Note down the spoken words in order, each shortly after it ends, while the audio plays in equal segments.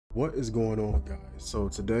What is going on, guys? So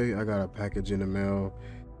today I got a package in the mail,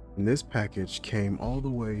 and this package came all the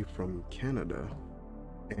way from Canada,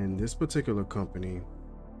 and this particular company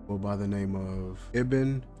go by the name of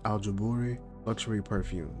Ibn Al Jebouri Luxury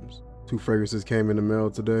Perfumes. Two fragrances came in the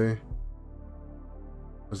mail today.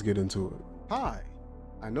 Let's get into it. Hi,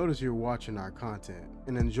 I noticed you're watching our content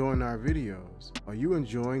and enjoying our videos. Are you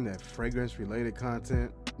enjoying that fragrance related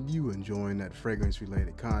content?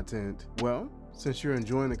 Well, since you're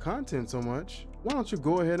enjoying the content so much, why don't you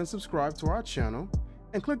go ahead and subscribe to our channel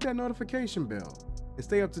and click that notification bell and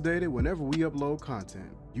stay up to date whenever we upload content.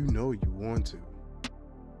 You know you want to.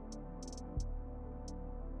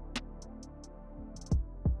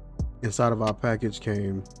 Inside of our package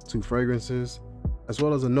came two fragrances as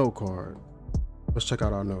well as a note card. Let's check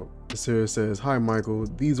out our note. This here says, "Hi Michael,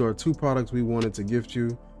 these are two products we wanted to gift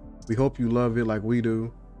you. We hope you love it like we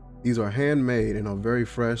do. These are handmade and are very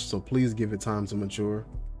fresh, so please give it time to mature.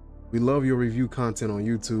 We love your review content on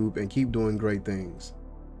YouTube and keep doing great things.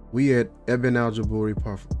 We at Ibn Al Jebouri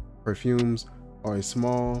Perfumes are a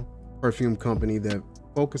small perfume company that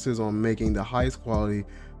focuses on making the highest quality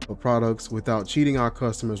of products without cheating our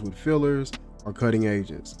customers with fillers or cutting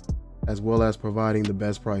agents, as well as providing the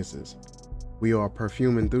best prices. We are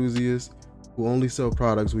perfume enthusiasts who only sell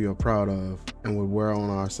products we are proud of and would wear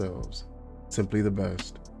on ourselves. Simply the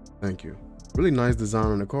best. Thank you." Really nice design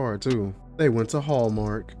on the card too. They went to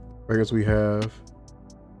Hallmark. Fragrance we have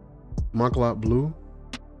Monclot Blue.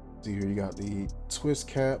 See here, you got the twist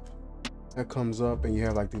cap that comes up, and you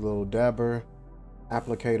have like the little dabber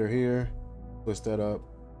applicator here. Twist that up,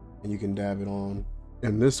 and you can dab it on.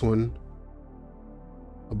 And this one,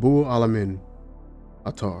 Abu Alamin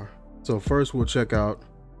Attar. So first we'll check out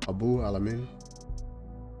Abu Alamin.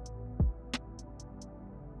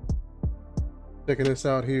 Checking this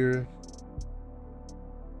out here.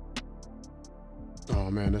 Oh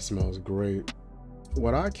man, this smells great.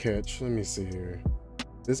 What I catch, let me see here.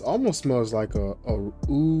 This almost smells like a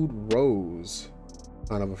oud rose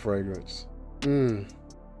kind of a fragrance.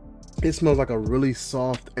 It smells like a really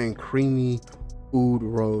soft and creamy oud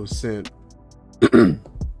rose scent.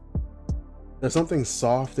 There's something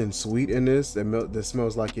soft and sweet in this that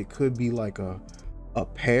smells like it could be like a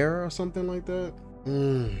pear or something like that.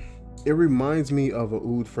 It reminds me of a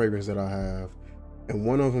oud fragrance that I have, and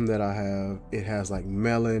one of them that I have, it has like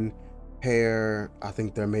melon, pear, I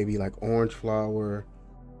think there may be like orange flower,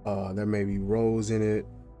 there may be rose in it,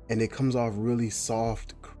 and it comes off really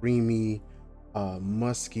soft, creamy,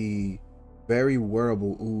 musky, very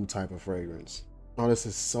wearable oud type of fragrance. Oh, this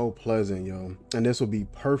is so pleasant, yo. And this will be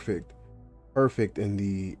perfect in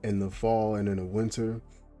the fall and in the winter.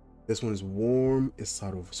 This one is warm, it's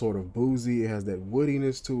sort of boozy, it has that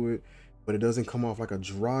woodiness to it, but it doesn't come off like a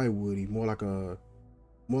dry woody, more like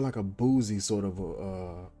a boozy sort of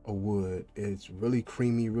a wood. It's really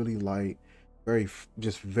creamy, really light,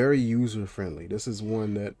 very user friendly. This is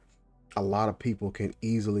one that a lot of people can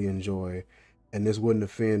easily enjoy, and this wouldn't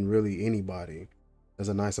offend really anybody. There's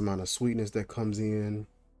a nice amount of sweetness that comes in.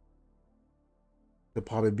 Could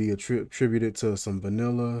probably be attributed to some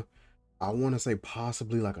vanilla. I want to say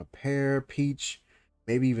possibly like a pear, peach,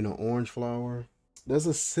 maybe even an orange flower. There's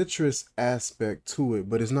a citrus aspect to it,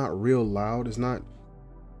 but it's not real loud. It's not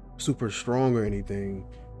super strong or anything.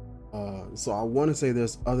 So I want to say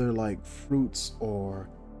there's other like fruits or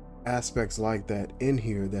aspects like that in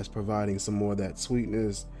here that's providing some more of that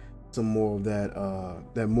sweetness, some more of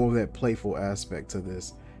that playful aspect to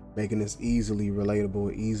this, making this easily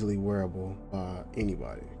relatable, easily wearable by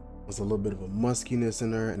anybody. There's a little bit of a muskiness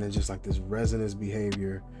in there, and then just like this resinous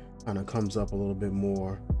behavior kind of comes up a little bit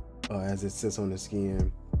more as it sits on the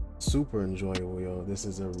skin. Super enjoyable, yo. This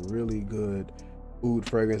is a really good oud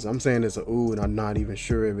fragrance. I'm saying it's an oud, and I'm not even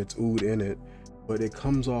sure if it's oud in it, but it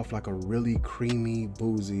comes off like a really creamy,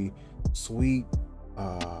 boozy, sweet,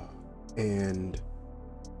 and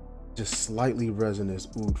just slightly resinous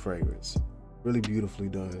oud fragrance. Really beautifully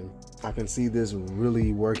done. I can see this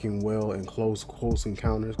really working well in close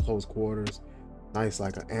encounters, close quarters. Nice,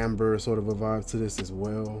 like an amber sort of a vibe to this as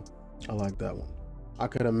well. I like that one. I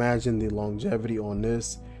could imagine the longevity on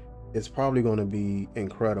this is probably going to be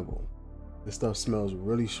incredible. This stuff smells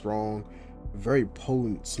really strong, very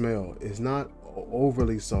potent smell. It's not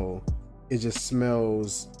overly so, it just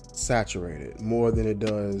smells saturated more than it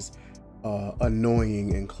does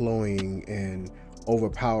annoying and cloying and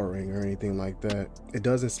overpowering or anything like that. It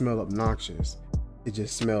doesn't smell obnoxious, it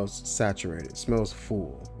just smells saturated, it smells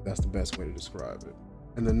full. That's the best way to describe it.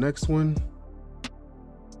 And the next one,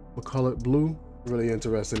 Monclot Blue. Really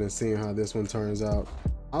interested in seeing how this one turns out.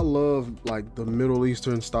 I love like the Middle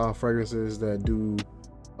Eastern style fragrances that do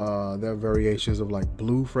There are variations of like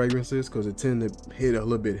blue fragrances because it tends to hit a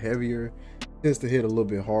little bit heavier, tends to hit a little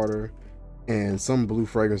bit harder. And some blue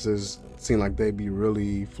fragrances seem like they be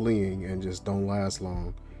really fleeing and just don't last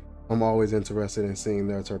long. I'm always interested in seeing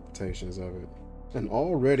their interpretations of it. And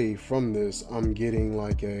already from this, I'm getting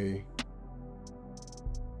like a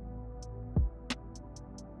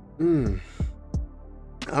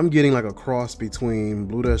I'm getting like a cross between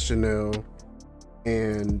Bleu de Chanel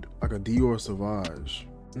and like a Dior Sauvage.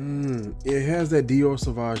 It has that Dior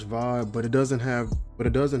Sauvage vibe, but it doesn't have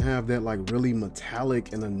that like really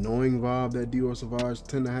metallic and annoying vibe that Dior Sauvage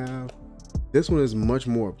tend to have. This one is much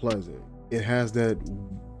more pleasant. It has that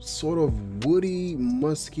sort of woody,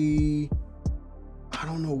 musky, I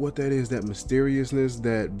don't know what that is, that mysteriousness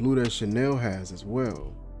that Bleu de Chanel has as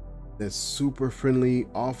well. That super friendly,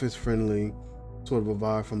 office friendly sort of a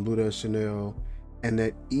vibe from Bleu de Chanel, and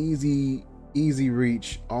that easy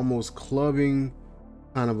reach, almost clubbing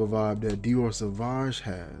kind of a vibe that Dior Sauvage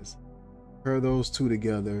has. Pair those two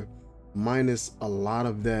together, minus a lot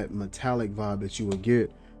of that metallic vibe that you would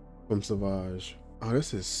get from Sauvage. Oh,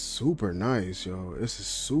 this is super nice, yo. This is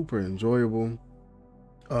super enjoyable.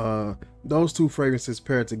 Those two fragrances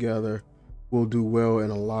paired together will do well in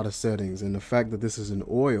a lot of settings, and the fact that this is an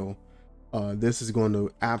oil, this is going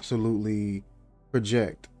to absolutely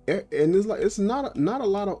project. And it's like, it's not a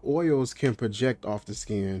lot of oils can project off the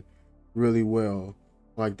skin really well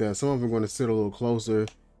like that. Some of them are going to sit a little closer.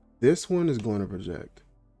 This one is going to project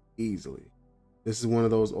easily. This is one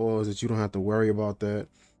of those oils that you don't have to worry about that,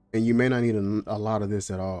 and you may not need a lot of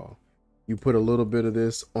this at all. You put a little bit of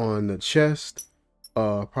this on the chest,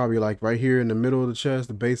 probably like right here in the middle of the chest,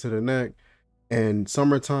 the base of the neck, and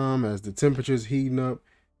summertime, as the temperature's heating up,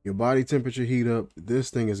 your body temperature heat up, this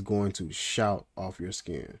thing is going to shout off your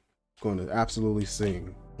skin. It's going to absolutely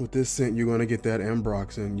sing. With this scent, you're going to get that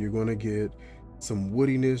ambroxan, you're going to get some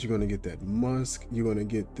woodiness, you're going to get that musk, you're going to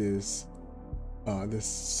get this this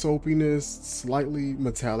soapiness, slightly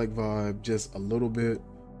metallic vibe, just a little bit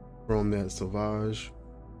from that Sauvage,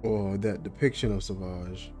 or that depiction of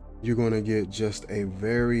Sauvage. You're going to get just a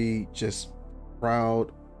very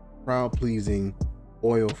proud pleasing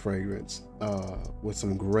oil fragrance with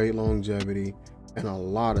some great longevity and a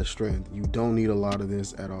lot of strength. You don't need a lot of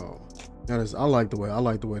this at all. I like the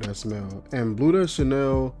way that smell. And Bleu de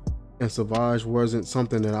Chanel and Sauvage wasn't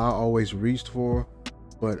something that I always reached for,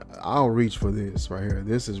 but I'll reach for this right here.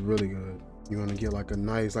 This is really good. You're gonna get like a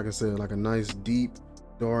nice, like I said, like a nice deep,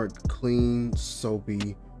 dark, clean,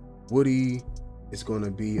 soapy, woody. It's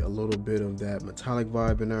gonna be a little bit of that metallic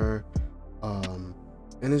vibe in there.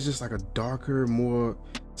 And it's just like a darker, more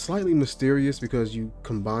slightly mysterious, because you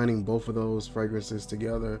combining both of those fragrances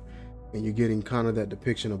together and you're getting kind of that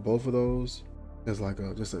depiction of both of those. There's like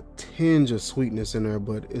just a tinge of sweetness in there,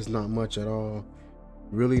 but it's not much at all.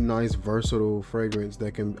 Really nice, versatile fragrance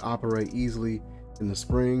that can operate easily in the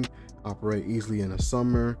spring, operate easily in the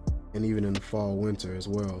summer, and even in the fall, winter as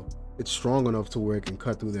well. It's strong enough to where it can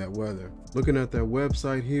cut through that weather. Looking at their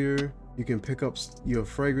website here, you can pick up your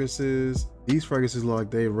fragrances. These fragrances,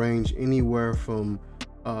 like, they range anywhere from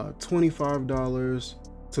 $25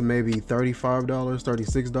 to maybe $35,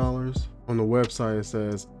 $36. On the website, it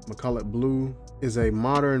says Macalette Bleu is a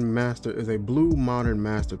blue modern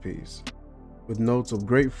masterpiece with notes of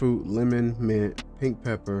grapefruit, lemon, mint, pink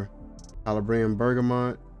pepper, Calabrian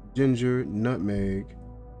bergamot, ginger, nutmeg,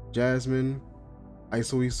 jasmine,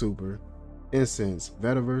 isoe super, incense,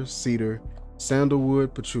 vetiver, cedar,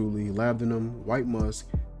 sandalwood, patchouli, labdanum, white musk,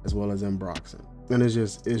 as well as ambroxan. And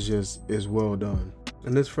it's well done.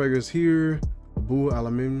 And this fragrance here, Abu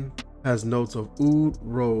Alamin, has notes of oud,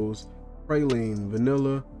 rose, praline,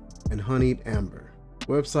 vanilla, and honeyed amber.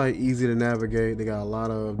 Website easy to navigate. They got a lot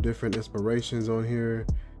of different inspirations on here.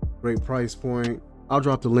 Great price point. I'll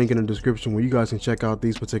drop the link in the description where you guys can check out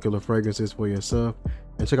these particular fragrances for yourself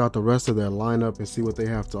and check out the rest of their lineup and see what they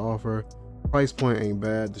have to offer. Price point ain't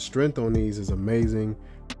bad. The strength on these is amazing.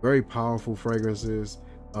 Very powerful fragrances,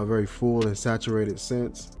 very full and saturated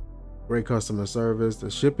scents. Great customer service. The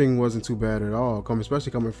shipping wasn't too bad at all,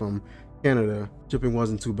 especially coming from Canada. Shipping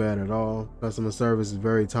wasn't too bad at all. Customer service is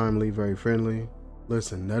very timely, very friendly.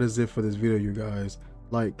 Listen, that is it for this video, you guys.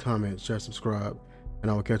 Like, comment, share, subscribe,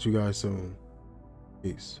 and I will catch you guys soon.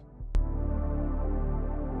 Peace.